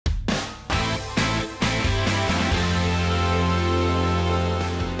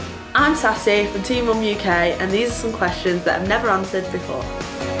I'm Sassi from Team Mum UK, and these are some questions that I've never answered before.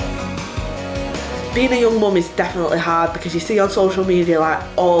 Being a young mum is definitely hard because you see on social media like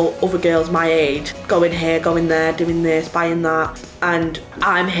all other girls my age going here, going there, doing this, buying that, and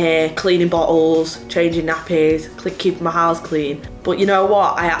I'm here cleaning bottles, changing nappies, keeping my house clean. But you know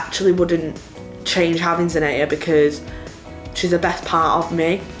what? I actually wouldn't change having Zena'ya because she's the best part of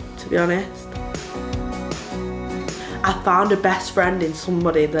me, to be honest. I found a best friend in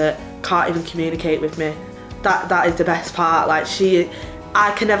somebody that can't even communicate with me. That is the best part. Like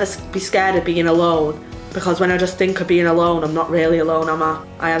I can never be scared of being alone, because when I just think of being alone, I'm not really alone, am I?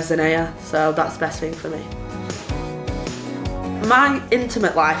 I have Zena'ya, so that's the best thing for me. My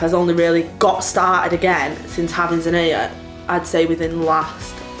intimate life has only really got started again since having Zena'ya, I'd say within the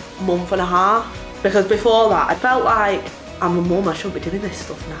last month and a half. Because before that, I felt like I'm a mum, I shouldn't be doing this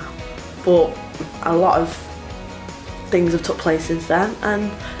stuff now. But a lot of things have took place since then,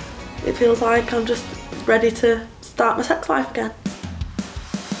 and it feels like I'm just ready to start my sex life again.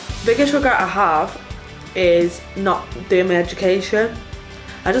 Biggest regret I have is not doing my education.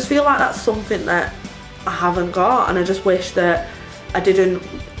 I just feel like that's something that I haven't got, and I just wish that I didn't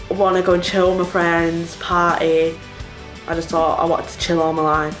want to go and chill with my friends, party. I just thought I wanted to chill all my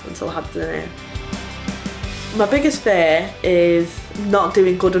life until I had Zena'ya. My biggest fear is not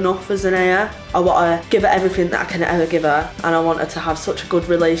doing good enough for Zena'ya. I want to give her everything that I can ever give her, and I want her to have such a good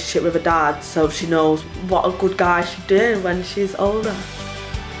relationship with her dad so she knows what a good guy should do when she's older.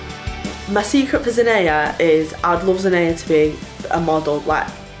 My secret for Zena'ya is I'd love Zena'ya to be a model, like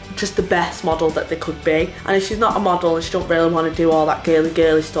just the best model that they could be. And if she's not a model and she don't really want to do all that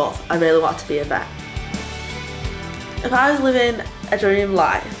girly stuff, I really want her to be a vet. If I was living a dream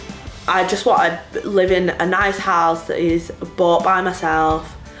life, I just want to live in a nice house that is bought by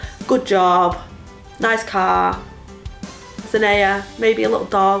myself, good job, nice car, Zena'ya, maybe a little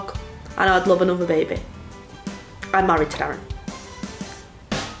dog, and I'd love another baby. I'm married to Darren.